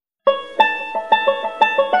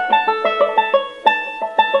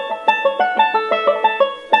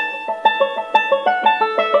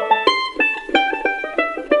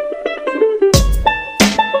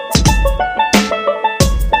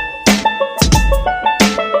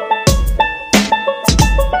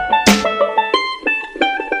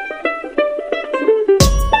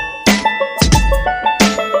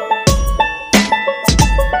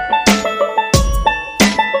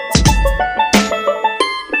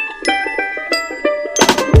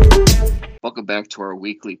back to our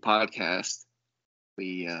weekly podcast.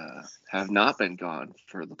 We have not been gone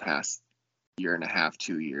for the past year and a half,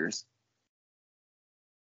 2 years.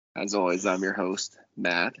 As always, I'm your host,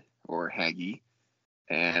 Matt, or Haggy,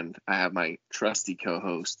 and I have my trusty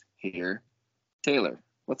co-host here, Taylor.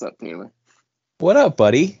 What's up, Taylor? What up,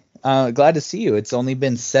 buddy? Glad to see you. It's only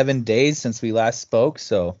been 7 days since we last spoke,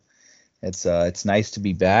 so it's nice to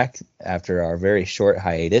be back after our very short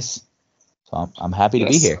hiatus. So I'm happy to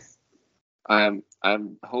be here. I'm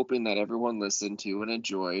hoping that everyone listened to and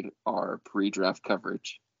enjoyed our pre-draft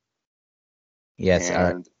coverage. Yes,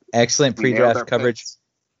 our excellent pre-draft coverage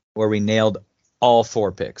where we nailed all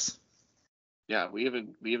 4 picks. Yeah, we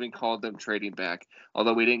even called them trading back,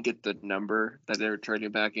 although we didn't get the number that they were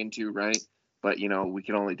trading back into, right? But, we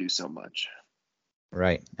can only do so much.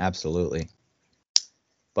 Right, absolutely.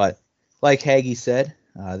 But like Haggy said,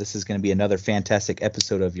 this is going to be another fantastic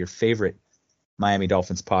episode of your favorite Miami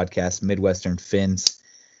Dolphins podcast, Midwestern Fins.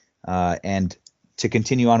 And to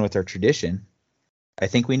continue on with our tradition, I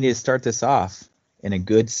think we need to start this off in a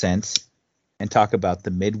good sense and talk about the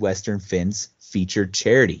Midwestern Fins featured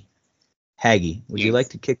charity. Haggy, would you like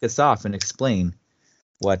to kick us off and explain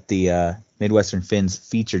what the Midwestern Fins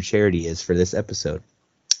featured charity is for this episode?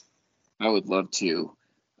 I would love to.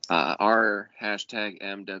 Our hashtag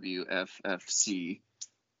MWFFC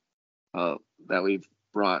that we've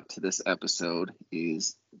brought to this episode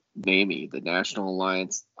is NAMI, the National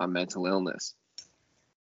Alliance on Mental Illness.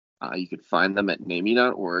 You can find them at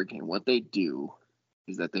NAMI.org, and what they do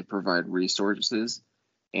is that they provide resources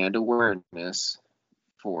and awareness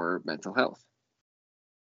for mental health.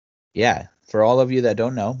 Yeah, for all of you that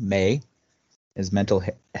don't know, May is Mental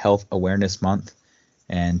Health Awareness Month,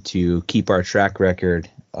 and to keep our track record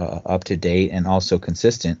up to date and also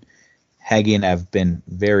consistent, Haggy and I have been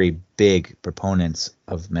very big proponents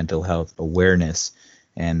of mental health awareness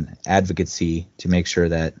and advocacy to make sure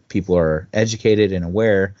that people are educated and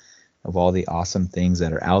aware of all the awesome things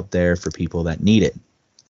that are out there for people that need it.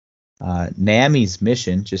 NAMI's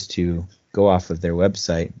mission, just to go off of their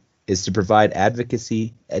website, is to provide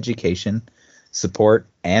advocacy, education, support,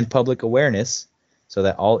 and public awareness so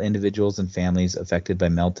that all individuals and families affected by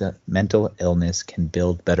mental illness can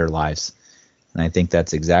build better lives. And I think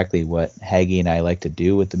that's exactly what Haggy and I like to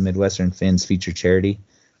do with the Midwestern Fins feature charity.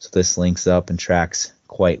 So this links up and tracks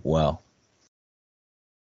quite well.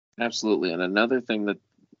 Absolutely. And another thing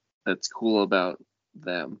that's cool about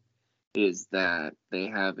them is that they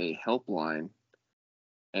have a helpline,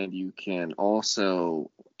 and you can also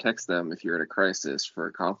text them if you're in a crisis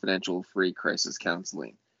for confidential free crisis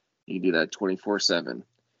counseling. You can do that 24/7.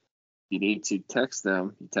 You need to text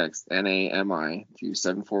them. You text NAMI to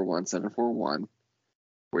 741-741,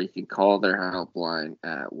 or you can call their helpline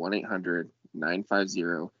at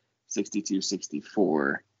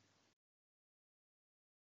 1-800-950-6264.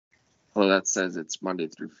 Although that says it's Monday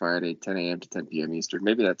through Friday, 10 a.m. to 10 p.m. Eastern.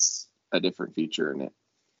 Maybe that's a different feature in it.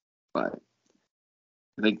 But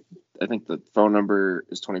I think the phone number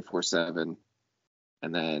is 24/7,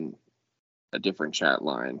 and then a different chat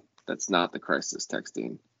line that's not the crisis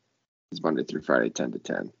texting is Monday through Friday, 10 to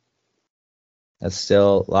 10. That's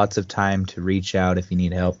still lots of time to reach out if you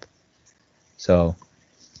need help. So,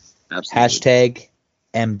 absolutely. Hashtag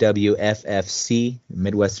MWFFC,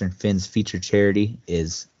 Midwestern Fins featured charity,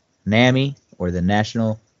 is NAMI, or the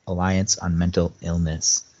National Alliance on Mental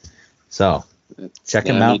Illness. So, check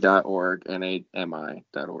them out. NAMI.org,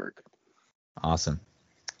 NAMI.org. Awesome.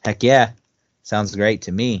 Heck yeah. Sounds great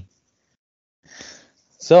to me.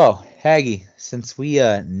 So, Haggy, since we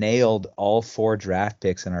nailed all 4 draft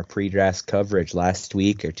picks in our pre-draft coverage last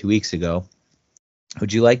week or 2 weeks ago,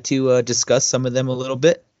 would you like to discuss some of them a little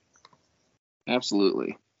bit? Absolutely.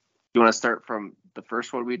 Do you want to start from the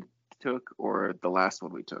first one we took or the last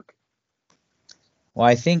one we took? Well,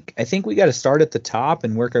 I think we got to start at the top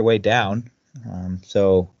and work our way down.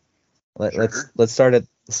 So let's start at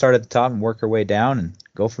the top and work our way down and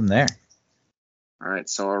go from there. All right.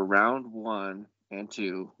 So our round 1 and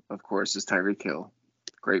 2, of course, is Tyreek Hill.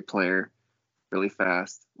 Great player, really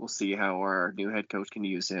fast. We'll see how our new head coach can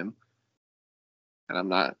use him. And I'm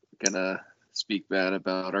not gonna speak bad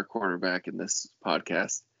about our quarterback in this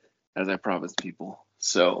podcast, as I promised people.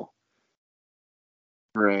 So,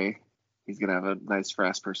 hooray. He's going to have a nice,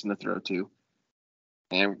 fast person to throw to.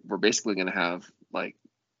 And we're basically going to have,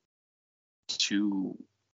 2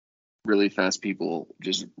 really fast people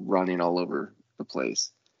just running all over the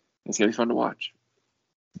place. It's going to be fun to watch.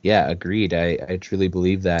 Yeah, agreed. I truly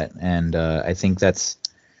believe that. And I think that's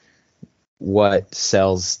what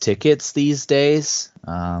sells tickets these days.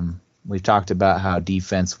 We've talked about how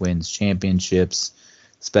defense wins championships,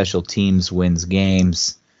 special teams wins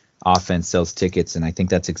games. offense sells tickets, and I think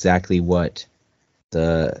that's exactly what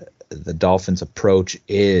the Dolphins' approach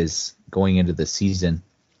is going into the season.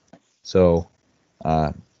 So,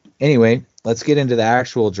 anyway, let's get into the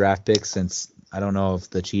actual draft picks, since I don't know if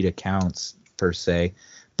the cheetah counts per se,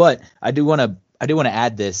 but I do want to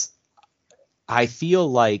add this. I feel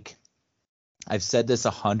like I've said this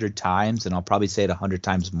 100 times, and I'll probably say it 100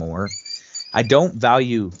 times more. I don't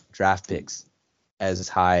value draft picks as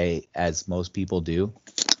high as most people do.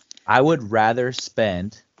 I would rather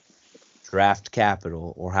spend draft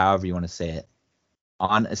capital, or however you want to say it,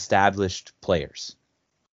 on established players.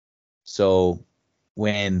 So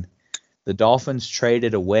when the Dolphins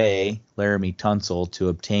traded away Laremy Tunsil to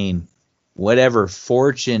obtain whatever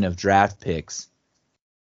fortune of draft picks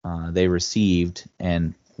they received,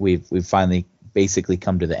 and we've finally basically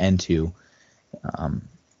come to the end to,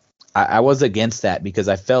 I was against that because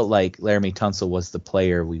I felt like Laremy Tunsil was the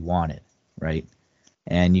player we wanted, right?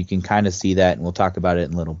 And you can kind of see that, and we'll talk about it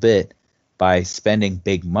in a little bit, by spending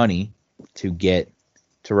big money to get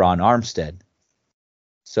Teron Armstead.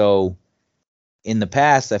 So in the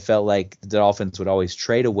past, I felt like the Dolphins would always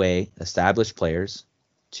trade away established players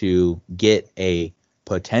to get a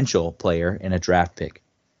potential player in a draft pick.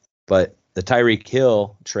 But the Tyreek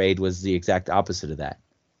Hill trade was the exact opposite of that.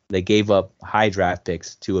 They gave up high draft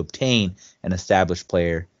picks to obtain an established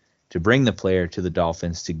player, to bring the player to the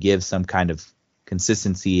Dolphins, to give some kind of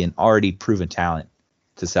consistency and already proven talent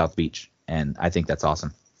to South Beach. And I think that's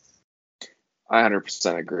awesome. I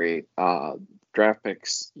 100% agree. Draft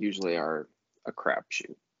picks usually are a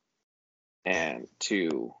crapshoot. And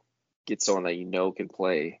to get someone that you know can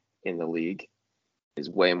play in the league is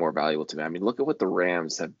way more valuable to me. I mean, look at what the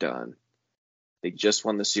Rams have done. They just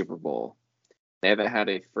won the Super Bowl. They haven't had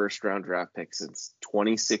a first-round draft pick since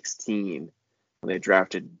 2016 when they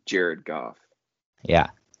drafted Jared Goff. Yeah.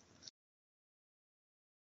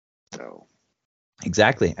 So.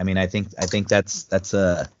 Exactly. I mean, I think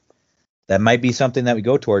that might be something that we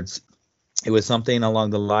go towards. It was something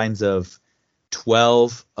along the lines of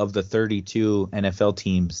 12 of the 32 NFL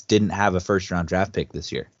teams didn't have a first-round draft pick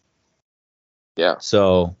this year. Yeah.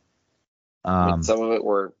 So, I mean, some of it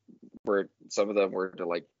were some of them were to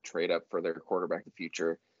like trade up for their quarterback in the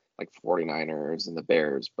future, like 49ers and the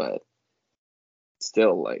Bears, but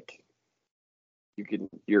still, like,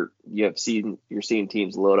 you're seeing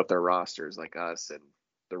teams load up their rosters like us and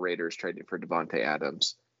the Raiders trading for Devontae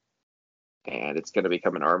Adams, and it's going to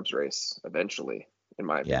become an arms race eventually, in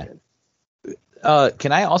my opinion.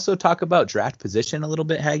 Can I also talk about draft position a little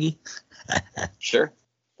bit, Haggy? Sure,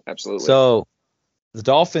 absolutely. So the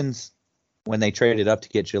Dolphins, when they traded up to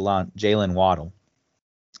get Jalen Waddle,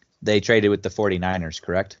 they traded with the 49ers,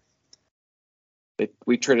 correct?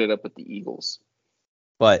 We traded up with the Eagles.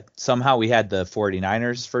 But somehow we had the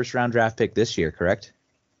 49ers first-round draft pick this year, correct?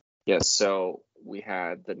 Yes, so we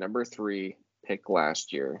had the number 3 pick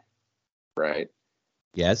last year, right?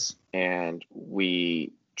 Yes. And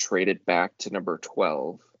we traded back to number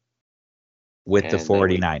 12. With the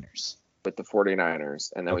 49ers. With the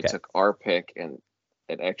 49ers. And then we took our pick and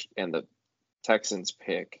the Texans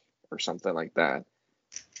pick or something like that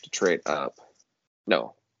to trade up.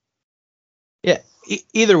 No. Yeah,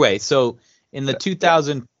 either way. So in the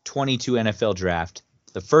 2022 NFL draft,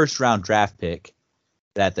 the first round draft pick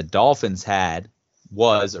that the Dolphins had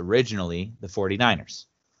was originally the 49ers,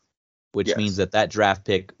 which means that draft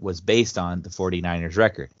pick was based on the 49ers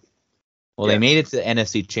record. Well, they made it to the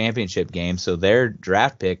NFC Championship game, so their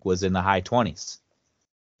draft pick was in the high 20s.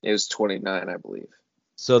 It was 29, I believe.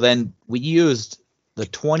 So then we used the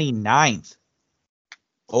 29th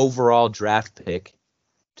overall draft pick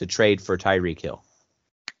to trade for Tyreek Hill.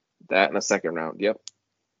 That in the second round, yep.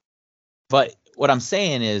 But what I'm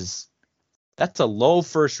saying is that's a low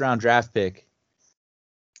first round draft pick,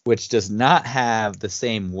 which does not have the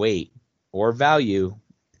same weight or value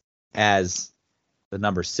as the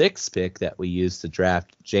number 6 pick that we used to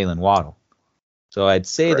draft Jalen Waddle. So I'd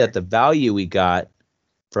say that the value we got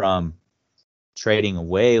from trading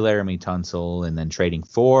away Laremy Tunsil and then trading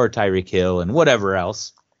for Tyreek Hill and whatever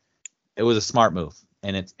else, it was a smart move.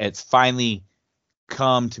 And it's finally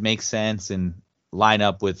come to make sense and line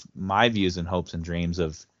up with my views and hopes and dreams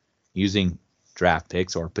of using draft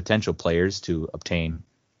picks or potential players to obtain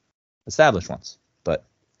established ones. But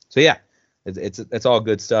so yeah, it's all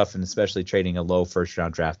good stuff, and especially trading a low first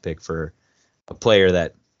round draft pick for a player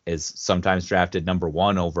that is sometimes drafted number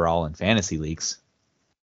 1 overall in fantasy leagues.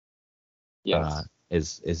 Yes.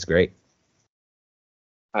 Is great.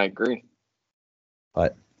 I agree.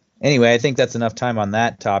 But anyway, I think that's enough time on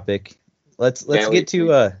that topic. Let's get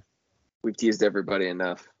to we've teased everybody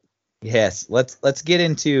enough. Yes, let's get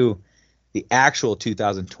into the actual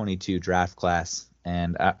 2022 draft class,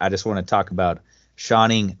 and I just want to talk about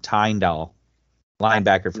Channing Tindall,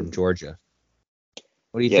 linebacker from Georgia.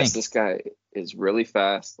 What do you think? Yes, this guy is really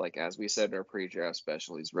fast. Like as we said in our pre-draft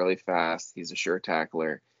special, he's really fast. He's a sure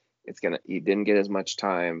tackler. He didn't get as much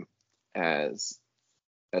time as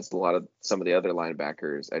some of the other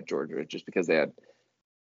linebackers at Georgia, just because they had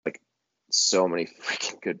like so many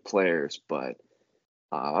freaking good players. But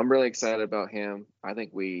I'm really excited about him. I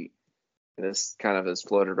think this kind of has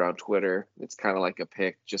floated around Twitter. It's kind of like a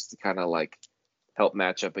pick just to kind of like help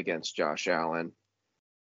match up against Josh Allen,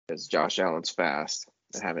 because Josh Allen's fast,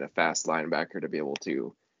 and having a fast linebacker to be able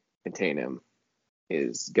to contain him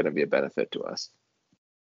is going to be a benefit to us.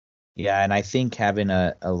 Yeah, and I think having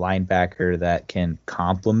a linebacker that can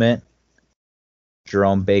complement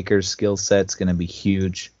Jerome Baker's skill set is going to be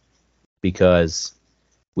huge, because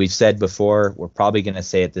we've said before, we're probably going to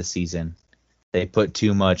say it this season, they put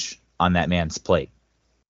too much on that man's plate.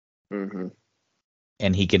 Mm-hmm.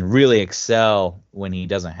 And he can really excel when he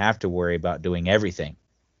doesn't have to worry about doing everything.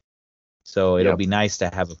 So it'll be nice to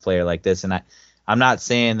have a player like this. And I'm not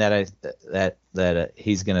saying that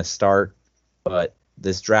he's going to start, but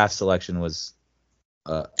this draft selection was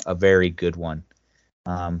a very good one.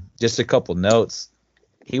 Just a couple notes.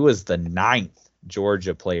 He was the 9th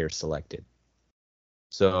Georgia player selected.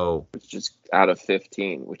 So, which is out of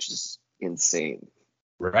 15, which is insane.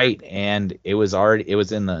 Right, and it was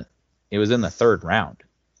in the 3rd round.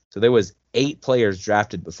 So there was 8 players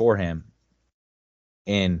drafted before him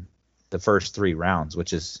in the first 3 rounds,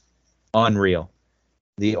 which is unreal.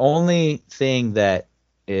 The only thing that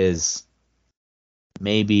is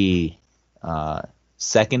maybe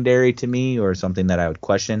secondary to me, or something that I would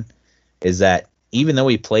question, is that even though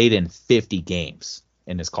he played in 50 games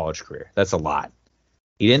in his college career, that's a lot.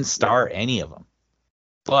 He didn't start any of them.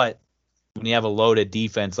 But when you have a loaded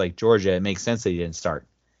defense like Georgia, it makes sense that he didn't start.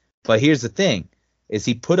 But here's the thing, is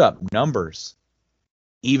he put up numbers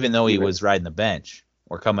even though he was riding the bench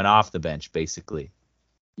or coming off the bench, basically.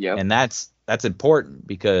 Yeah. And that's important,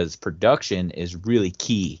 because production is really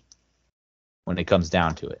key when it comes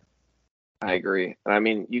down to it. I agree. I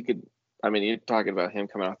mean, you're talking about him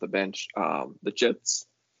coming off the bench. The Jets,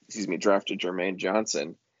 drafted Jermaine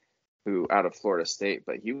Johnson, who out of Florida State,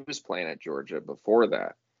 but he was playing at Georgia before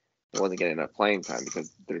that. He wasn't getting enough playing time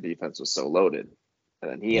because their defense was so loaded.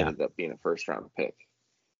 And then he ended up being a first-round pick.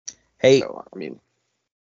 Hey, so,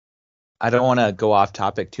 I don't want to go off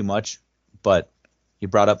topic too much, but you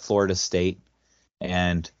brought up Florida State,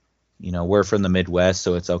 and we're from the Midwest,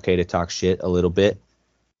 so it's okay to talk shit a little bit.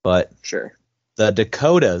 But sure, the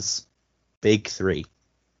Dakotas, Big 3,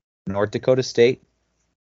 North Dakota State,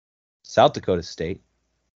 South Dakota State,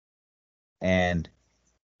 and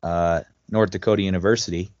North Dakota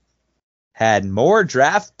University, had more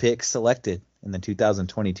draft picks selected in the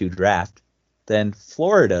 2022 draft than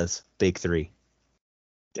Florida's Big 3.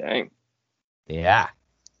 Dang. Yeah.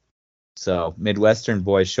 So Midwestern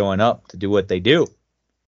boys showing up to do what they do.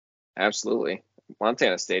 Absolutely.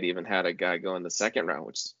 Montana State even had a guy go in the 2nd round,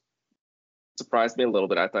 which surprised me a little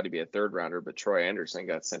bit. I thought he'd be a 3rd rounder, but Troy Anderson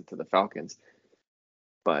got sent to the Falcons.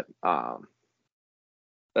 But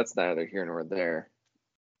that's neither here nor there.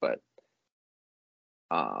 But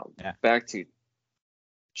back to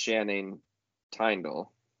Channing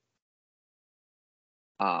Tindall.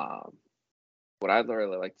 What I'd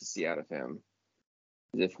really like to see out of him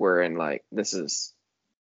is, if we're in this is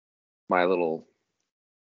my little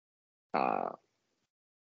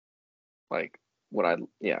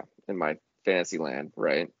in my fantasy land,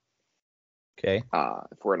 right? Okay.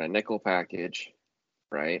 If we're in a nickel package,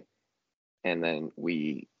 right, and then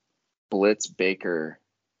we blitz Baker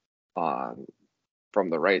from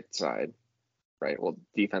the right side, right? Well,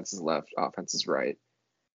 defense is left, offense is right.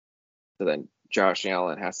 So then Josh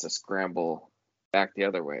Allen has to scramble back the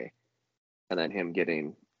other way, and then him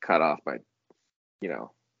getting cut off by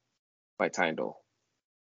Tindall.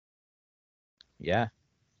 Yeah.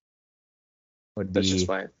 Would That's be just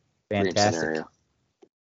my fantastic dream scenario.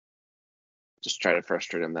 Just try to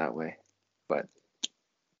frustrate him that way. But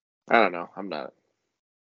I don't know. I'm not.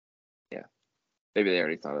 Yeah. Maybe they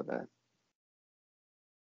already thought of that.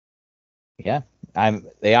 Yeah.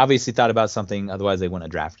 They obviously thought about something, otherwise they wouldn't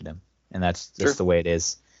have drafted him. And that's just the way it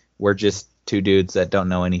is. We're just 2 dudes that don't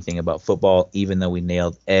know anything about football, even though we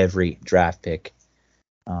nailed every draft pick.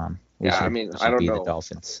 I don't be know. The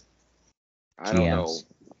Dolphins. I don't know,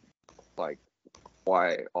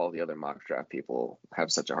 why all the other mock draft people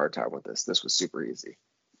have such a hard time with this. This was super easy.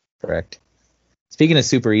 Correct. Speaking of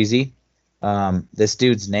super easy, this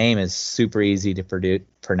dude's name is super easy to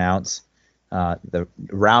pronounce. The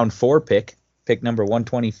round 4 pick number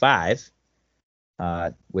 125,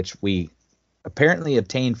 which we apparently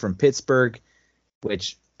obtained from Pittsburgh,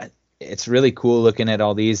 which it's really cool looking at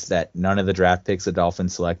all these that none of the draft picks the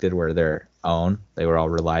Dolphins selected were their own. They were all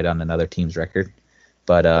relied on another team's record.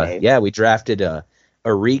 But Right. yeah, we drafted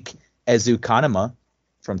Arik Ezukanema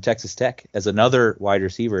from Texas Tech as another wide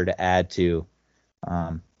receiver to add to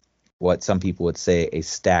what some people would say a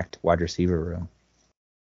stacked wide receiver room.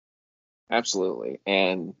 Absolutely.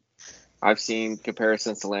 And I've seen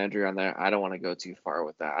comparisons to Landry on that. I don't want to go too far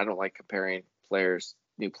with that. I don't like comparing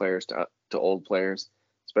new players to old players,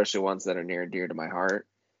 especially ones that are near and dear to my heart.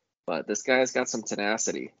 But this guy's got some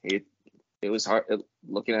tenacity. It was hard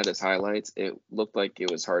looking at his highlights. It looked like it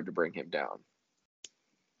was hard to bring him down.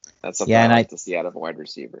 That's something I like to see out of a wide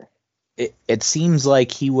receiver. It seems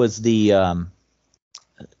like he was the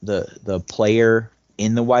player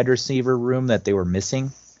in the wide receiver room that they were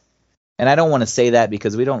missing. And I don't want to say that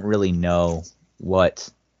because we don't really know what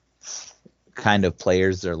kind of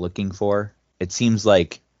players they're looking for. It seems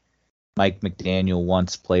like Mike McDaniel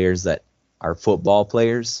wants players that are football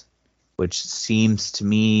players, which seems to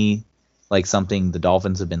me like something the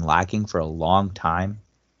Dolphins have been lacking for a long time.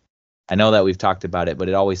 I know that we've talked about it, but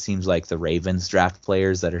it always seems like the Ravens draft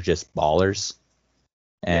players that are just ballers.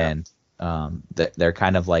 And they're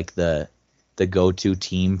kind of like the go-to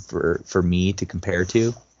team for me to compare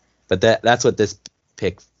to. But that's what this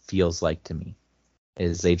pick feels like to me,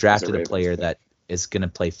 is they drafted a player that is going to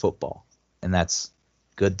play football, and that's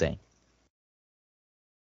a good thing.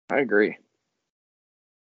 I agree.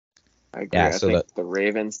 Yeah, I think the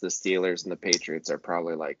Ravens, the Steelers, and the Patriots are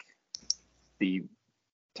probably like the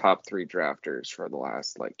top 3 drafters for the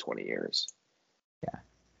last like 20 years. Yeah.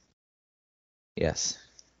 Yes.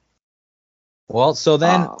 Well, so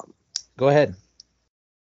then go ahead.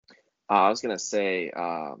 I was going to say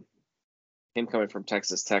him coming from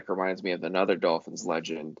Texas Tech reminds me of another Dolphins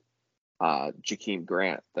legend, Jakeem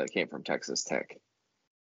Grant, that came from Texas Tech.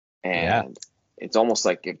 And it's almost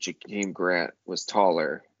like if Jakeem Grant was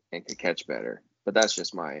taller and could catch better. But that's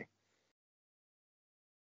just my...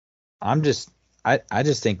 I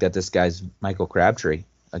just think that this guy's Michael Crabtree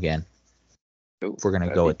again. Ooh, if we're going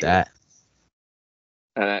to go with that.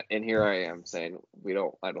 And here I am saying I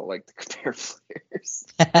don't like to compare players.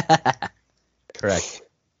 Correct.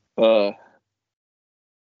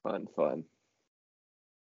 Fun.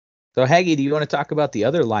 So, Haggy, do you want to talk about the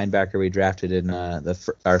other linebacker we drafted in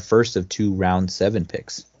our first of 2 round 7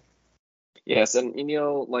 picks? Yes, and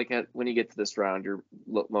like when you get to this round, you're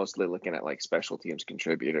mostly looking at like special teams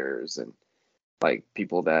contributors and like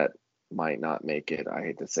people that might not make it. I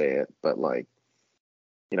hate to say it, but like,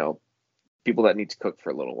 people that need to cook for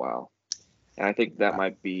a little while. And I think that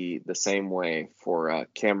might be the same way for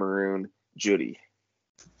Cameroon Judy.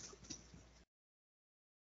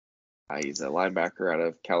 He's a linebacker out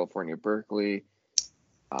of California, Berkeley.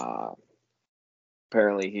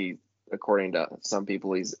 Apparently, he, according to some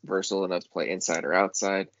people, he's versatile enough to play inside or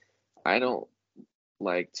outside. I don't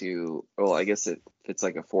like to. Well, I guess if it's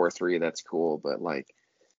like a 4-3, that's cool. But like,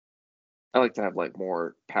 I like to have like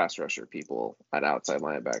more pass rusher people at outside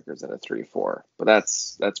linebackers than a 3-4. But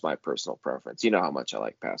that's my personal preference. You know how much I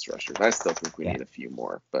like pass rushers. I still think we need a few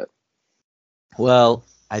more. But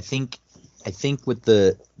I think with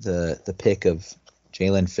the pick of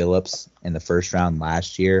Jalen Phillips in the first round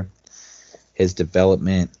last year, his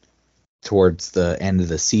development towards the end of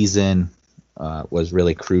the season was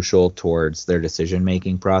really crucial towards their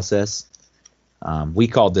decision-making process. We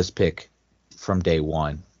called this pick from day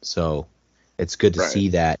one, so it's good to see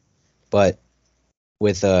that. But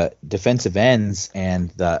with defensive ends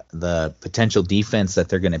and the potential defense that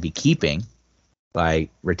they're going to be keeping by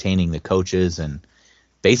retaining the coaches and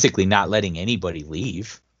basically not letting anybody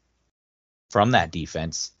leave from that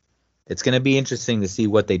defense, it's going to be interesting to see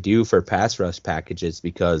what they do for pass rush packages,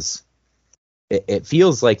 because it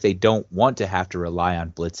feels like they don't want to have to rely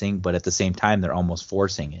on blitzing, but at the same time, they're almost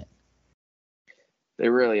forcing it. They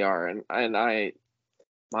really are. And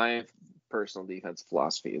my personal defense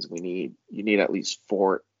philosophy is you need at least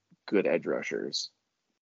 4 good edge rushers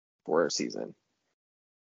for a season,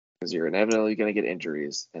 because you're inevitably going to get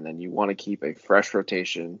injuries, and then you want to keep a fresh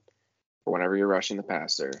rotation for whenever you're rushing the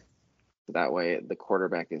passer. So that way the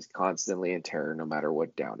quarterback is constantly in terror no matter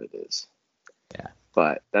what down it is. Yeah.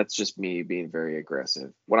 But that's just me being very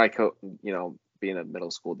aggressive. When I being a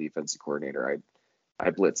middle school defensive coordinator,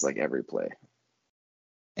 I blitz like every play.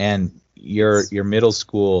 And your middle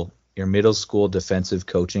school defensive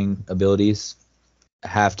coaching abilities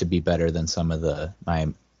have to be better than some of the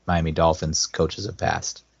Miami Dolphins coaches have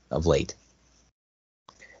passed of late.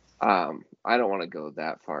 I don't want to go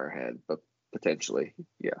that far ahead, but potentially,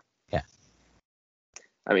 yeah. Yeah.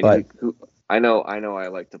 I mean, I know I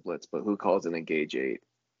like to blitz, but who calls an engage 8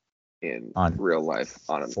 in on real life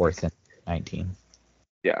on a 4th and 19?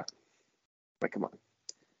 Yeah. Like, come on.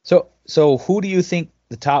 So who do you think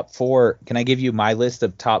the top 4, can I give you my list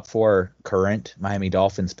of top 4 current Miami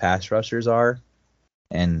Dolphins pass rushers are?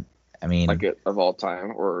 And I mean, like it of all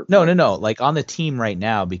time or no, like on the team right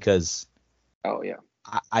now, because oh yeah.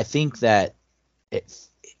 I think that I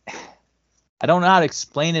don't know how to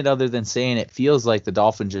explain it other than saying it feels like the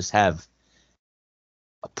Dolphins just have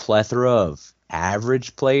a plethora of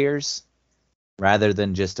average players rather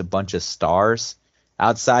than just a bunch of stars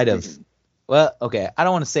outside of, well, okay, I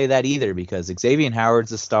don't want to say that either because Xavier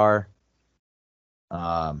Howard's a star.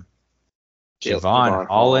 Javon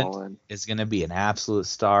Holland is going to be an absolute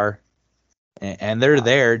star. And they're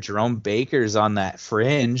there. Jerome Baker's on that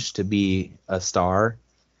fringe to be a star.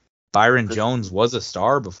 Byron Jones was a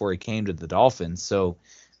star before he came to the Dolphins. So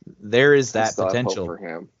there is that potential for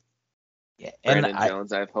him. Yeah, Brandon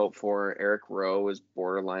Jones, I have hope for. Eric Rowe is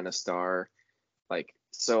borderline a star. Like,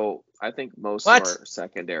 so I think most of our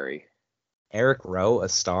secondary. Eric Rowe, a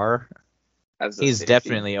star? He's safety.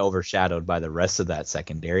 Definitely overshadowed by the rest of that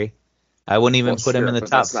secondary. I wouldn't even put him in the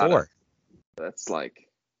top 4. That's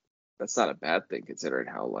not a bad thing considering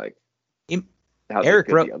how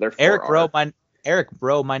Eric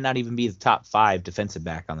Rowe might not even be the top 5 defensive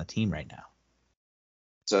back on the team right now.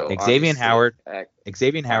 So Xavier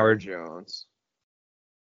Howard, Jones.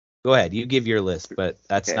 Go ahead, you give your list, but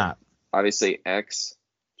that's not obviously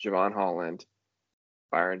Javon Holland,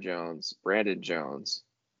 Byron Jones, Brandon Jones,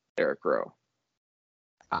 Eric Rowe.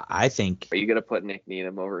 I think. Are you gonna put Nick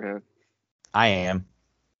Needham over him? I am.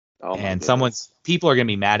 Oh, and people are gonna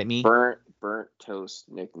be mad at me. Burnt toast,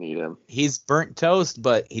 Nick Needham. He's burnt toast,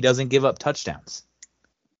 but he doesn't give up touchdowns.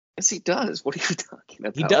 Yes, he does. What are you talking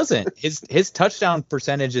about? He doesn't. His touchdown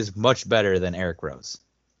percentage is much better than Eric Rowe's.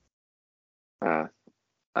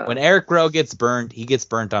 When Eric Rowe gets burned, he gets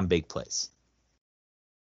burnt on big plays.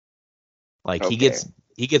 Like he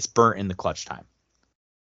gets burnt in the clutch time.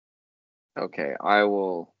 Okay, I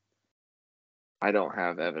don't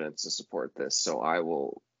have evidence to support this, so I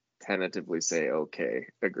will tentatively say okay,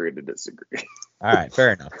 agree to disagree. All right,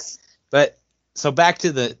 fair enough. But so back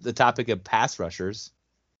to the topic of pass rushers.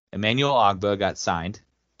 Emmanuel Ogbah got signed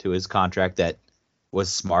to his contract that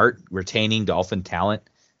was smart, retaining Dolphin talent.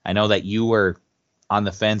 I know that you were on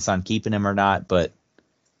the fence on keeping him or not, but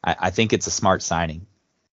I think it's a smart signing.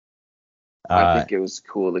 I think it was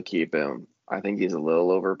cool to keep him. I think he's a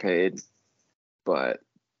little overpaid, but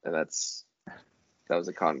that was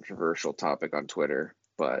a controversial topic on Twitter.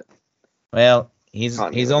 But well, I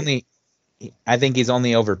think he's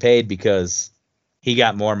only overpaid because he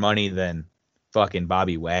got more money than fucking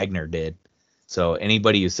Bobby Wagner did. So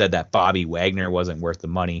anybody who said that Bobby Wagner wasn't worth the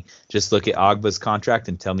money, just look at Ogbah's contract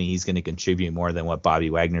and tell me he's going to contribute more than what Bobby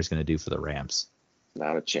Wagner's going to do for the Rams.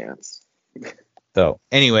 Not a chance. So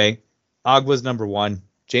anyway, Ogbah's number 1,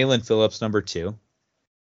 Jalen Phillips number 2,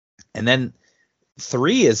 and then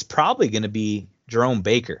 3 is probably going to be Jerome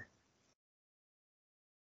Baker.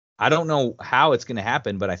 I don't know how it's going to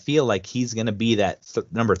happen, but I feel like he's going to be that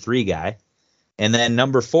number 3 guy. And then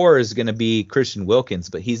number 4 is going to be Christian Wilkins,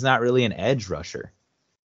 but he's not really an edge rusher.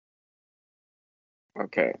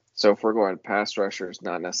 Okay, so if we're going pass rushers,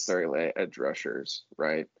 not necessarily edge rushers,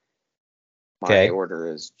 right? My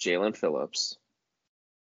order is Jalen Phillips,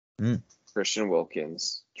 Christian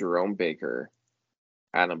Wilkins, Jerome Baker,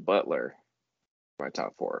 Adam Butler, my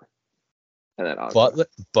top 4, and then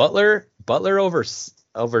Butler over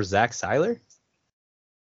Zach Seiler.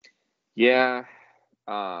 Yeah.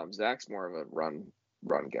 Zach's more of a run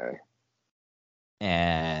guy.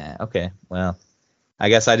 Okay. Well, I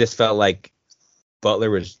guess I just felt like Butler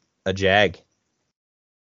was a jag.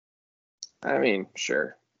 I mean,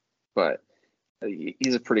 sure, but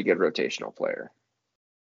he's a pretty good rotational player.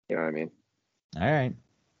 You know what I mean? All right.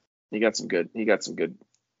 He got some good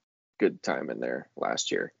time in there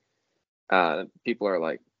last year. People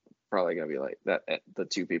are probably gonna be like that. The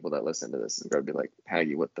 2 people that listen to this is gonna be like,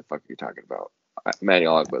 Haggy, what the fuck are you talking about?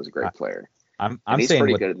 Emmanuel Ogbah is a great player. He's saying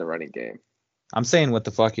pretty good in the running game. I'm saying what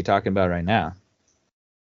the fuck you talking about right now.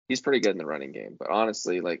 He's pretty good in the running game, but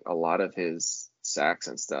honestly, like a lot of his sacks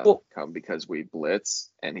and stuff come because we blitz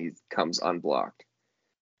and he comes unblocked.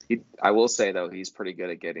 I will say though, he's pretty good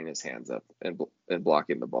at getting his hands up and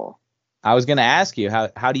blocking the ball. I was gonna ask you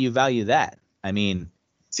how do you value that? I mean,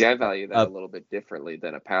 see, I value that a little bit differently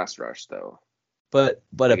than a pass rush though. But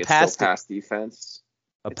a pass defense.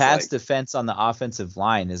 A pass defense on the offensive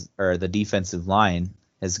line or the defensive line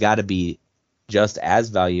has got to be just as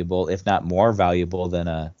valuable, if not more valuable, than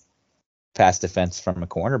a pass defense from a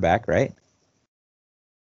cornerback, right?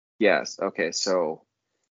 Yes. Okay. So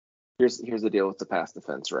here's the deal with the pass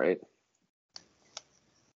defense, right?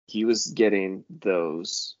 He was getting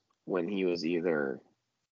those when he was either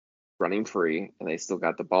running free and they still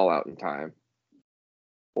got the ball out in time,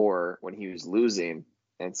 or when he was losing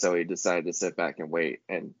and so he decided to sit back and wait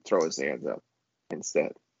and throw his hands up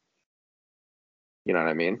instead. You know what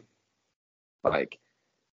I mean? Like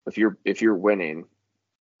if you're winning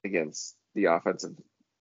against the offensive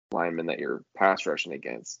lineman that you're pass rushing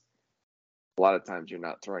against, a lot of times you're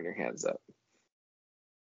not throwing your hands up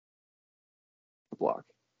to block.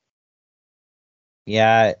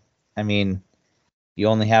 Yeah, I mean, you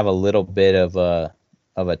only have a little bit of a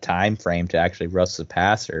time frame to actually rush the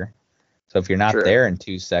passer. So if you're not True. there in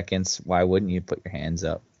 2 seconds, why wouldn't you put your hands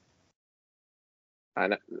up? I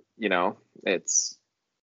know, it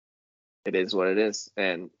is what it is,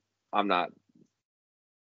 and I'm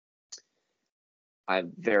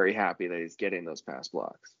very happy that he's getting those pass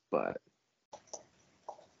blocks, but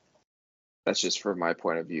that's just from my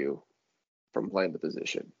point of view from playing the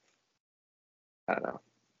position. I don't know.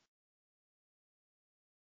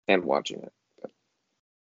 And watching it. But.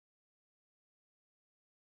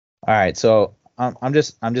 All right, so I'm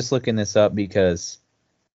just looking this up because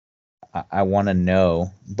I want to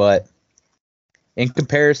know, but in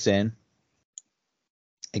comparison,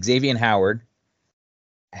 Xavier Howard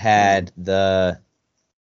had the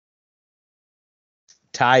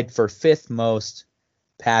tied for 5th most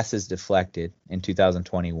passes deflected in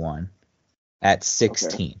 2021 at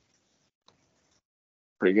 16. Okay.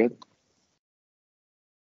 Pretty good.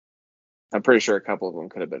 I'm pretty sure a couple of them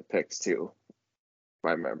could have been picks too, if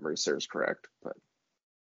my memory serves correct, but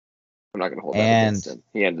I'm not going to hold that against him.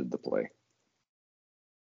 He ended the play.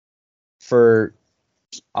 For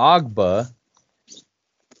Ogbah,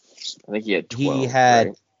 I think he had 12. He had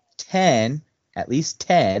right? 10, at least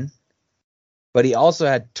 10, but he also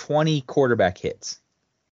had 20 quarterback hits.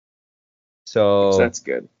 So that's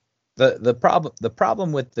good. The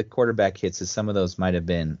problem with the quarterback hits is some of those might have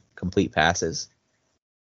been complete passes.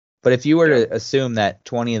 But if you were to assume that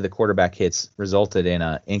 20 of the quarterback hits resulted in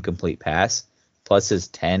an incomplete pass, plus his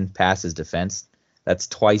 10 passes defense, that's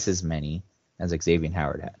twice as many as Xavier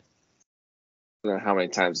Howard had. How many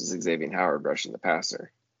times is Xavier Howard rushing the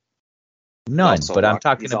passer? None, but I'm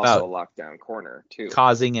talking he's about also a lockdown corner too,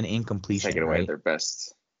 causing an incompletion. He's taking away right?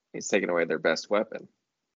 He's taking away their best weapon.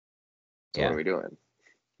 So yeah. What are we doing?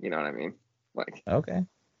 You know what I mean? Like okay.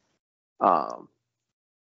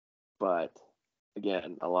 But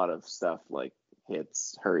again, a lot of stuff like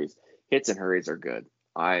hits and hurries are good.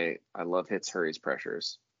 I love hits, hurries,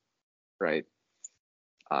 pressures, right?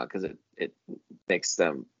 Because it makes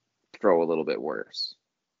them throw a little bit worse,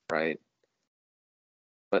 right?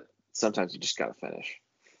 But sometimes you just gotta finish.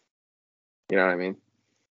 You know what I mean?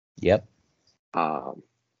 Yep.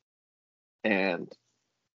 And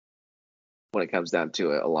when it comes down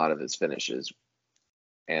to it, a lot of his finishes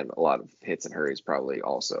and a lot of hits and hurries probably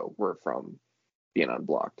also were from being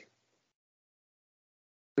unblocked,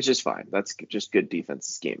 which is fine. That's just good defense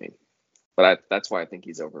scheming. But that's why I think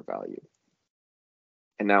he's overvalued.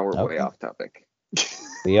 And now we're way off topic.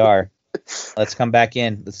 We are. Let's come back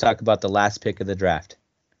in. Let's talk about the last pick of the draft.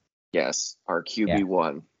 Yes, our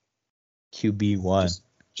QB1. QB1.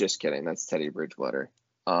 Just kidding. That's Teddy Bridgewater.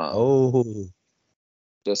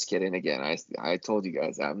 Just kidding. Again, I told you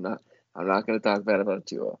guys I'm not going to talk bad about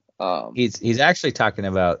Tua. He's actually talking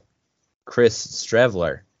about Chris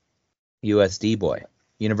Streveler, USD boy,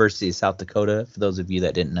 University of South Dakota. For those of you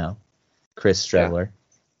that didn't know, Chris Streveler. Yeah.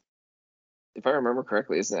 If I remember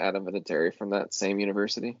correctly, isn't Adam Vinatieri from that same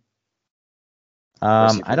university?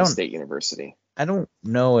 I don't. State University. I don't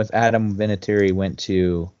know if Adam Vinatieri went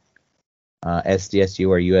to SDSU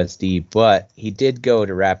or USD, but he did go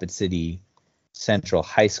to Rapid City Central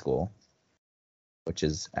High School, which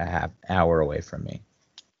is a half hour away from me.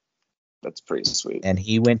 That's pretty sweet. And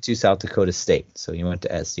he went to South Dakota State, so he went to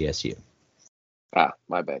SDSU.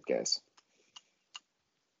 My bad, guys.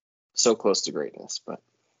 So close to greatness, but.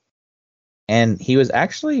 And he was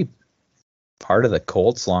actually part of the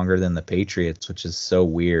Colts longer than the Patriots, which is so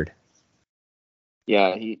weird.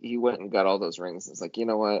 Yeah, he went and got all those rings. It's like, you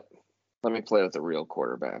know what? Let me play with a real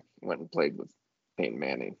quarterback. He went and played with Peyton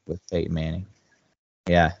Manning.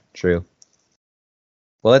 Yeah, true.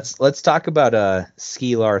 Well, let's talk about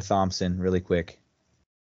Skylar Thompson really quick.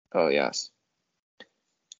 Oh, yes.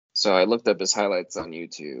 So I looked up his highlights on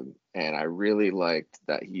YouTube, and I really liked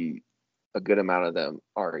that a good amount of them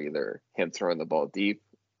are either him throwing the ball deep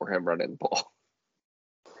or him running the ball.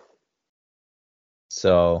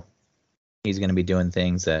 So he's going to be doing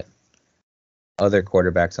things that other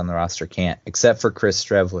quarterbacks on the roster can't, except for Chris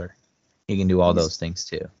Streveler. He can do all He's- those things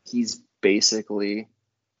too. He's basically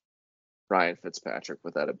Ryan Fitzpatrick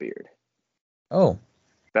without a beard. Oh,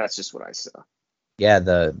 That's just what I saw. yeah,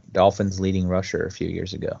 the Dolphins' leading rusher a few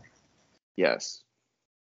years ago. Yes.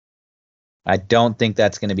 I don't think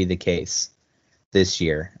that's going to be the case this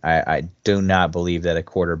year. I do not believe that a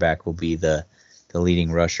quarterback will be the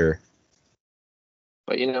leading rusher.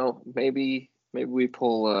 But maybe we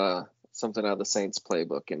pull something out of the Saints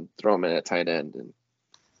playbook and throw him in at tight end and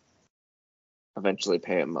eventually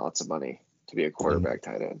pay him lots of money to be a quarterback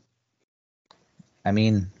tight end. I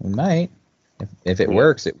mean, we might. If it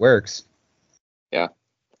works, it works. Yeah.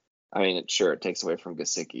 I mean, sure, it takes away from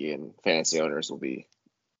Gesicki, and fantasy owners will be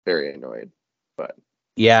very annoyed. But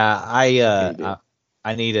yeah,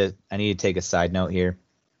 I need to take a side note here.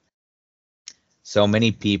 So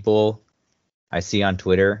many people I see on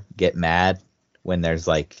Twitter get mad when there's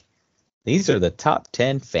like, these are the top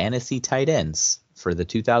 10 fantasy tight ends for the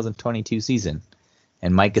 2022 season,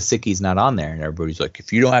 and Mike Gesicki's not on there, and everybody's like,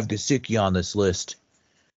 if you don't have Gesicki on this list,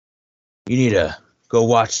 you need to go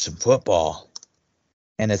watch some football.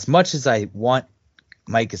 And as much as I want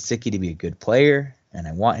Mike Gesicki to be a good player, and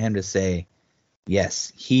I want him to say,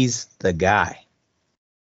 yes, he's the guy.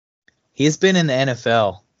 He's been in the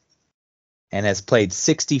NFL and has played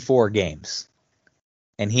 64 games,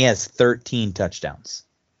 and he has 13 touchdowns.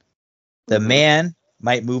 The man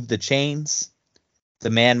might move the chains.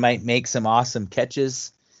 The man might make some awesome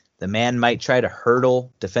catches. The man might try to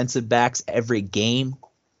hurdle defensive backs every game,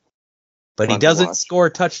 but he doesn't score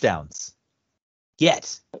touchdowns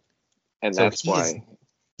yet. And so that's why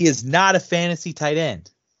he is not a fantasy tight end.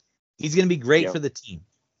 He's going to be great for the team,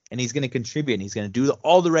 and he's going to contribute, and he's going to do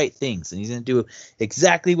all the right things, and he's going to do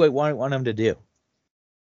exactly what I want him to do.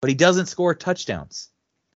 But he doesn't score touchdowns,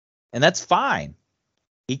 and that's fine.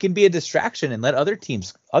 He can be a distraction and let other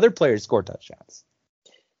players score touchdowns.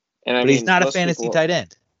 But he's not a fantasy tight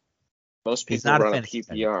end. Most people run a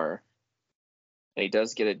PPR, and he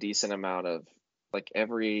does get a decent amount of, like,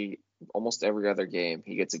 almost every other game,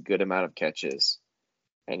 he gets a good amount of catches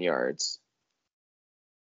and yards.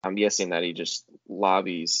 I'm guessing that he just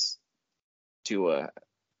lobbies to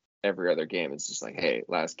every other game. It's just like, hey,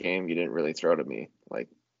 last game you didn't really throw to me. Like,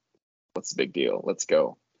 what's the big deal? Let's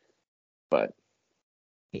go. But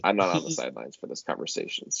I'm not on the sidelines for this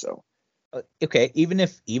conversation. So okay, even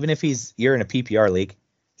if you're in a PPR league,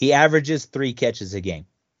 he averages 3 catches a game.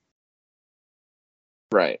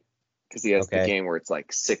 Right. Because he has the game where it's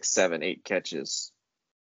like 6, 7, 8 catches,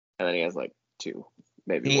 and then he has like 2,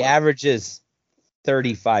 maybe. He averages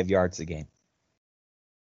 35 yards a game.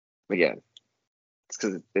 Again, it's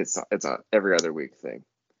because it's a every other week thing.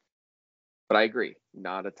 But I agree,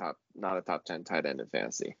 not a top 10 tight end in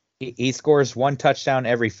fantasy. He scores 1 touchdown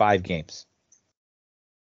every 5 games.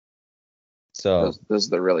 So those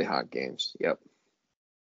are the really hot games. Yep.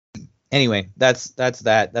 Anyway, that's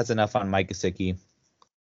enough on Mike Gesicki.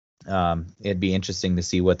 It'd be interesting to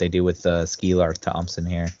see what they do with Skylar Thompson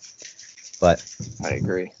here. But I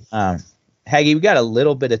agree. Haggy, we got a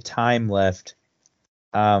little bit of time left.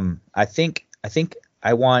 I think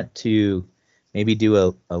I want to maybe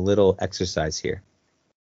do a little exercise here.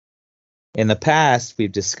 In the past,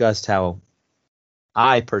 we've discussed how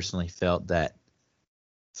I personally felt that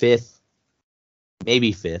 5th,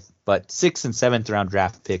 but 6th and 7th round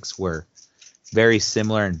draft picks were very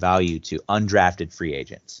similar in value to undrafted free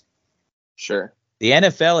agents. Sure. The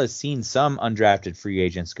NFL has seen some undrafted free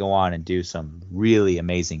agents go on and do some really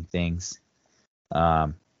amazing things.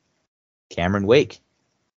 Cameron Wake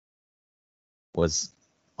was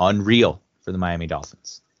unreal for the Miami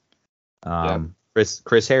Dolphins.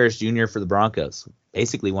 Chris Harris Jr. for the Broncos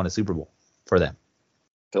basically won a Super Bowl for them.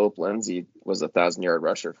 Philip Lindsay was a 1,000-yard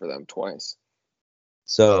rusher for them twice.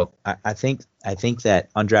 So I think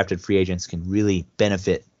that undrafted free agents can really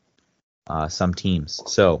benefit some teams.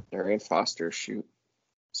 So Darian Foster, shoot.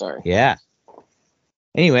 Sorry. Yeah.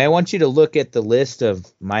 Anyway, I want you to look at the list of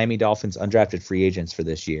Miami Dolphins undrafted free agents for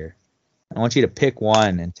this year. I want you to pick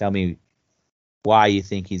one and tell me why you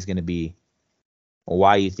think he's going to be, or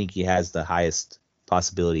why you think he has the highest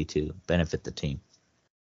possibility to benefit the team.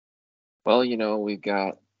 Well, we've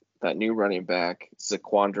got that new running back,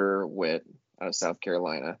 Zaquandre Witt, out of South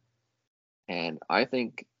Carolina. And I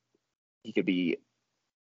think he could be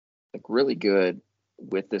like really good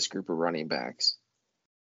with this group of running backs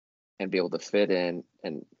and be able to fit in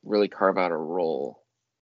and really carve out a role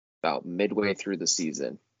about midway through the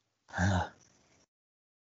season.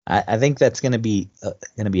 I think that's going to be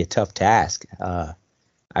a tough task. I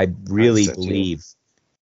really believe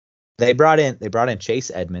they brought in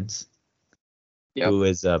Chase Edmonds, who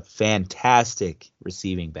is a fantastic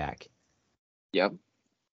receiving back. Yep.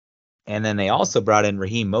 And then they also brought in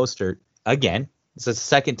Raheem Mostert again. It's the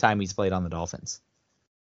second time he's played on the Dolphins.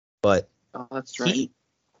 But that's right.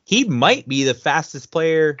 He might be the fastest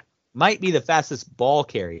player, might be the fastest ball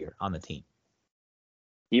carrier on the team.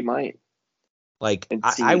 He might. Like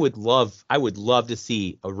I would love to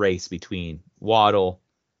see a race between Waddle,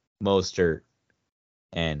 Mostert,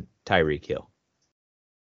 and Tyreek Hill.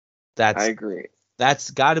 I agree.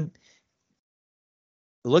 That's got to,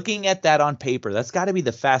 looking at that on paper, that's got to be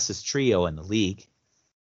the fastest trio in the league.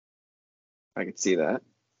 I could see that.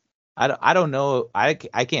 I don't know. I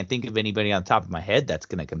can't think of anybody on top of my head that's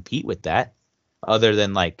going to compete with that, other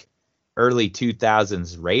than like early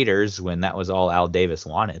 2000s Raiders when that was all Al Davis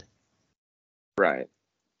wanted. Right.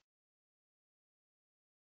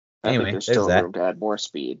 Anyway, I think there's still room to add more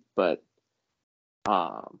speed, but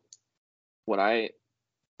why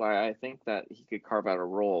I think that he could carve out a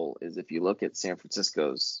role is if you look at San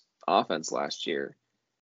Francisco's offense last year,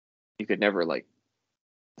 you could never, like,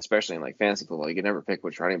 especially in like fantasy football, you can never pick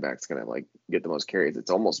which running back's gonna like get the most carries. It's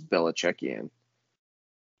almost Belichickian,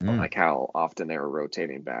 like how often they were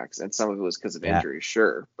rotating backs, and some of it was because of injuries,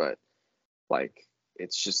 sure, but like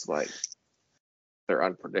it's just like they're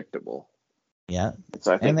unpredictable. Yeah.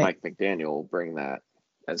 So I think Mike McDaniel will bring that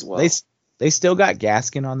as well. They still got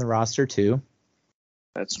Gaskin on the roster too.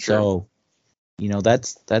 That's true. So, you know,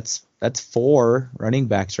 that's 4 running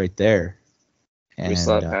backs right there. And we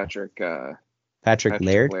still have Patrick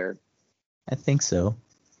Laird. I think so.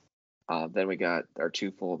 Then we got our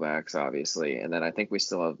 2 fullbacks, obviously, and then I think we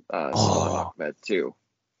still have Saleh Ahmed too.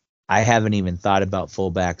 I haven't even thought about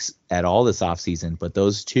fullbacks at all this offseason, but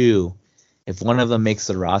those 2, if one of them makes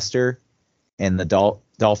the roster and the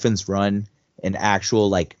Dolphins run an actual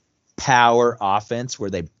like power offense where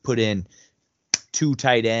they put in 2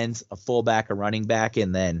 tight ends, a fullback, a running back,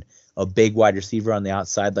 and then a big wide receiver on the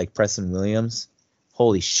outside like Preston Williams,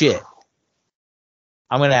 holy shit.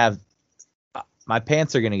 I'm going to have my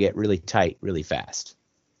pants are going to get really tight really fast.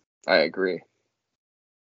 I agree.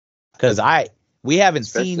 Because we haven't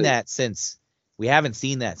seen that since the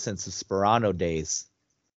Sperano days.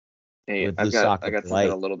 Hey, I got something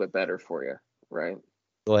a little bit better for you, right?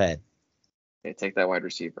 Go ahead. Okay, take that wide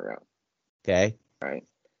receiver out. Okay. All right.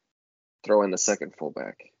 Throw in the second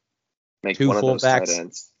fullback. Make 2 one of those fullbacks. tight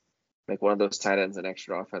ends. Make one of those tight ends an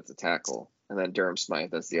extra offensive tackle, and then Durham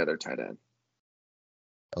Smythe as the other tight end.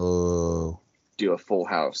 Oh. Do a full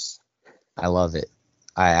house. I love it.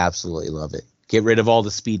 I absolutely love it. Get rid of all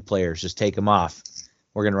the speed players. Just take them off.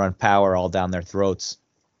 We're going to run power all down their throats.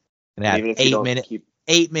 And have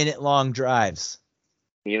 8-minute long drives.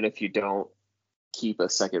 Even if you don't keep a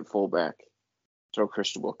second fullback, throw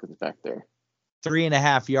Christian Wilkins back there.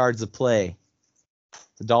 3.5 yards of play.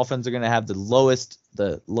 The Dolphins are going to have the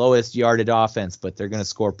lowest yarded offense, but they're going to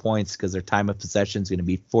score points because their time of possession is going to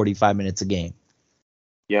be 45 minutes a game.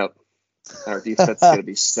 Yep. Our defense is going to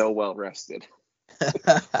be so well rested.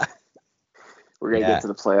 We're going to get to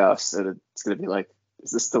the playoffs, and it's going to be like,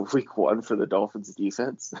 is this the week 1 for the Dolphins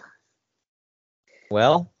defense?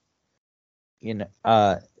 Well,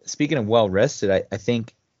 speaking of well rested, I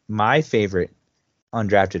think my favorite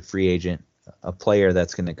undrafted free agent, a player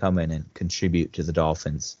that's going to come in and contribute to the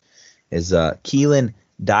Dolphins, is Keelan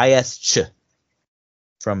Dyche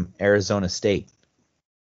from Arizona State.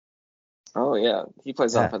 Oh yeah, he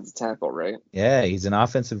plays offensive tackle, right? Yeah, he's an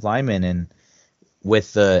offensive lineman, and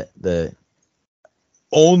with the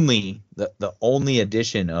only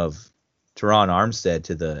addition of Teron Armstead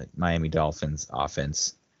to the Miami Dolphins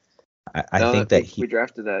offense, I think that we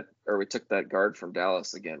drafted that, or we took that guard from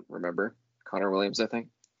Dallas again. Remember Connor Williams, I think.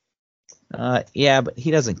 Yeah, but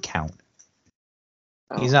he doesn't count.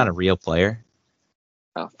 He's not a real player.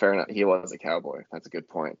 Oh, fair enough. He was a Cowboy. That's a good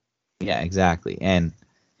point. Yeah, exactly. And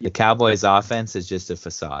the Cowboys' offense is just a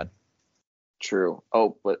facade. True.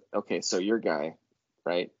 Oh, but okay. So your guy,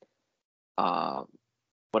 right? What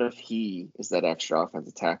if he is that extra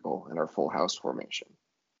offensive tackle in our full house formation?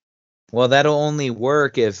 Well, that'll only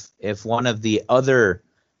work if one of the other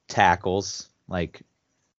tackles, like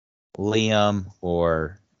Liam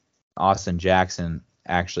or Austin Jackson,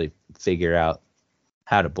 actually figure out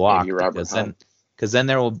how to block. Because then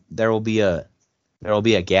there will be a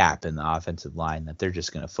gap in the offensive line that they're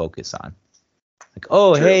just going to focus on. Like,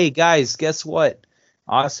 oh, True. Hey guys, guess what?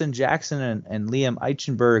 Austin Jackson and Liam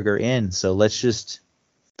Eichenberg are in, so let's just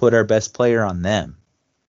put our best player on them.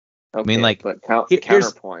 Okay, I mean, like, but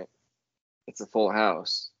counterpoint, it's a full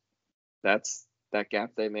house. That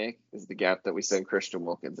gap they make is the gap that we send Christian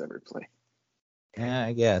Wilkins every play. Yeah,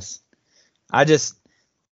 I guess.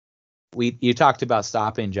 You talked about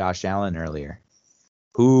stopping Josh Allen earlier.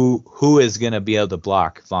 Who is going to be able to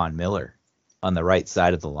block Von Miller on the right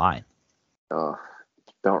side of the line? Oh,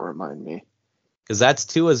 don't remind me. Because that's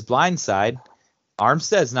Tua's blind side.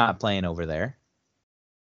 Armstead's not playing over there.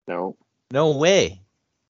 No. No way.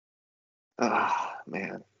 Ah,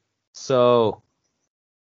 man. So,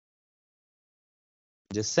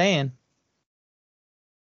 just saying.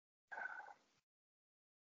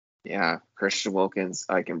 Yeah, Christian Wilkins,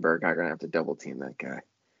 Eichenberg are going to have to double team that guy.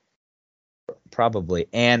 Probably.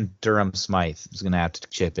 And Durham Smythe is going to have to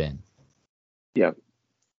chip in. Yep.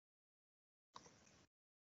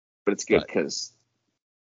 But it's good because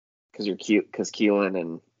Keelan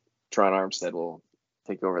and Tron Armstead will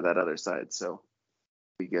take over that other side, so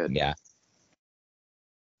be good. Yeah.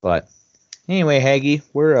 But anyway, Haggy,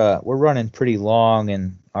 we're running pretty long,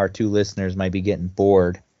 and our two listeners might be getting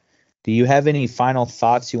bored. Do you have any final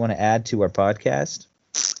thoughts you want to add to our podcast?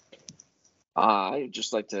 I'd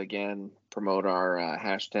just like to again promote our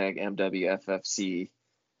hashtag MWFFC.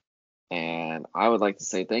 And I would like to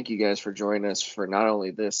say thank you guys for joining us for not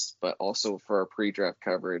only this, but also for our pre-draft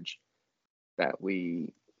coverage that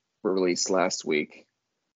we released last week.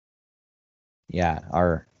 Yeah,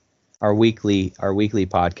 our weekly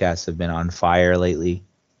podcasts have been on fire lately.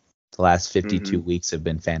 The last 52 weeks have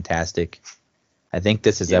been fantastic. I think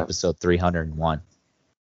this is episode 301.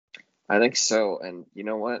 I think so. And you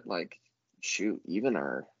know what? Like, shoot, even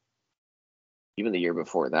the year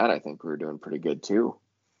before that, I think we were doing pretty good too.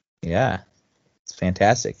 Yeah, it's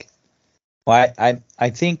fantastic. Well, I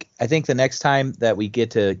think the next time that we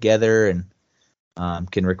get together and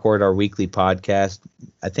can record our weekly podcast,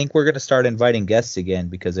 I think we're going to start inviting guests again,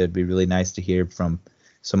 because it'd be really nice to hear from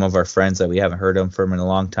some of our friends that we haven't heard from in a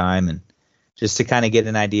long time, and just to kind of get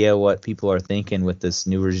an idea what people are thinking with this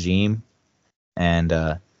new regime,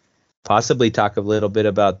 and possibly talk a little bit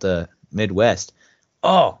about the Midwest.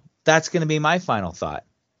 Oh, that's going to be my final thought.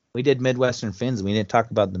 We did Midwestern Finns. We didn't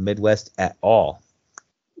talk about the Midwest at all.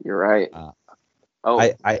 You're right.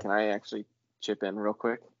 Can I actually chip in real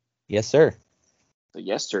quick? Yes, sir. So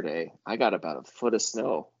yesterday, I got about a foot of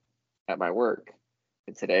snow at my work.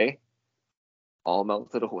 And today, all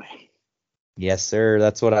melted away. Yes, sir.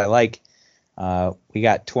 That's what I like. We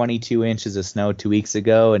got 22 inches of snow 2 weeks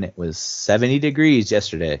ago, and it was 70 degrees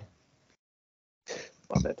yesterday.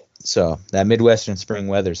 Love it. So that Midwestern spring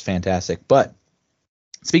weather is fantastic. But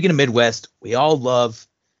speaking of Midwest, we all love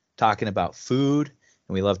talking about food,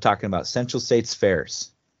 and we love talking about Central States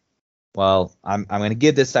fairs. Well, I'm going to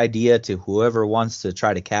give this idea to whoever wants to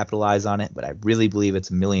try to capitalize on it, but I really believe it's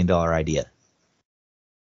 $1 million idea.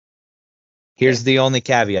 Here's the only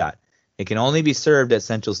caveat. It can only be served at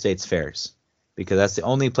Central States fairs, because that's the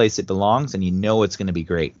only place it belongs, and you know it's going to be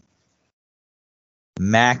great.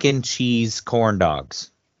 Mac and cheese corn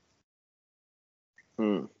dogs.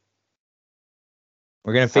 We're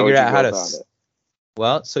going to figure out how to.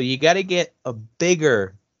 Well, so you got to get a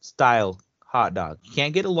bigger style hot dog. You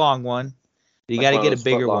can't get a long one. You got to get a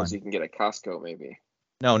bigger one. You can get at Costco, maybe.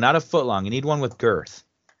 No, not a foot long. You need one with girth.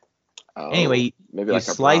 Oh, anyway, maybe you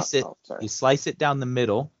slice it. You slice it down the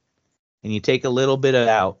middle, and you take a little bit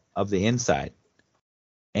out of the inside,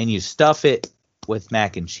 and you stuff it with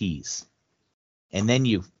mac and cheese, and then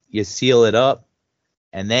you seal it up,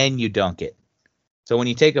 and then you dunk it. So when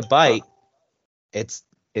you take a bite, it's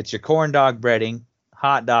your corn dog breading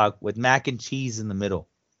hot dog with mac and cheese in the middle.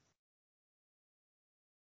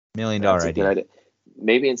 $1 million idea. Good idea.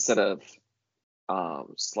 Maybe instead of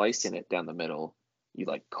slicing it down the middle, you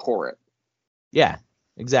like core it. Yeah,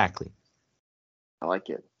 exactly. I like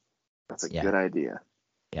it. That's a good idea.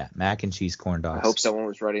 Yeah, mac and cheese corn dogs. I hope someone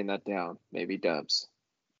was writing that down. Maybe Dubs.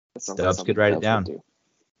 Dubs could write it down.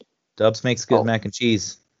 Dubs makes good mac and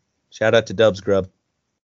cheese. Shout out to Dubs Grub.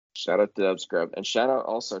 Shout out to Dubs Grub. And shout out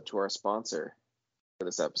also to our sponsor for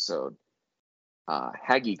this episode,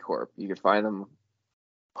 Haggy Corp. You can find them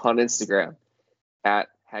on Instagram at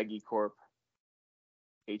Haggy Corp,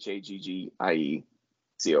 HAGGIECORP.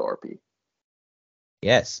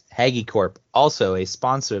 Yes, Haggy Corp, also a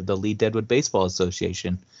sponsor of the Lee Deadwood Baseball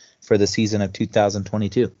Association for the season of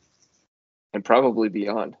 2022. And probably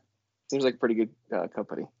beyond. Seems like a pretty good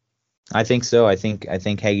company. I think so. I think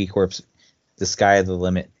Haggy Corp's the sky of the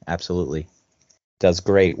limit. Absolutely. Does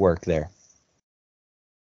great work there.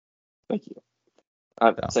 Thank you.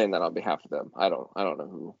 I'm saying that on behalf of them. I don't know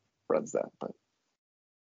who runs that, but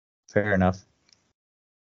fair enough.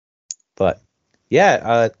 But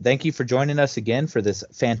yeah, thank you for joining us again for this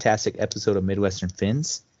fantastic episode of Midwestern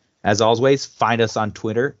Finns. As always, find us on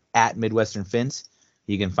Twitter at Midwestern Finns.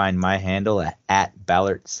 You can find my handle at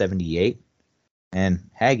Ballard78. And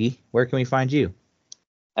Haggy, where can we find you?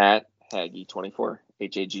 At Haggy24,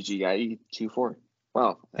 HAGGIE24.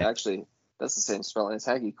 Wow, actually, that's the same spelling as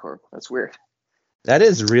Haggy Corp. That's weird. That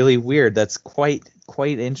is really weird. That's quite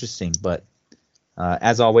interesting. But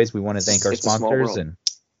as always, we want to thank our sponsors, and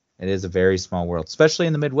it is a very small world, especially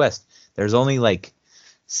in the Midwest. There's only like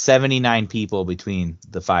 79 people between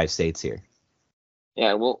the 5 states here.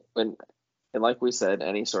 Yeah, well, and like we said,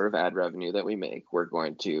 any sort of ad revenue that we make, we're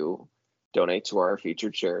going to donate to our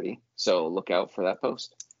featured charity. So look out for that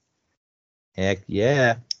post. Heck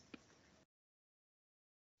yeah.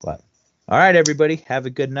 But all right, everybody, have a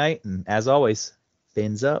good night, and as always,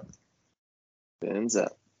 fins up. Fins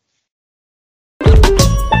up.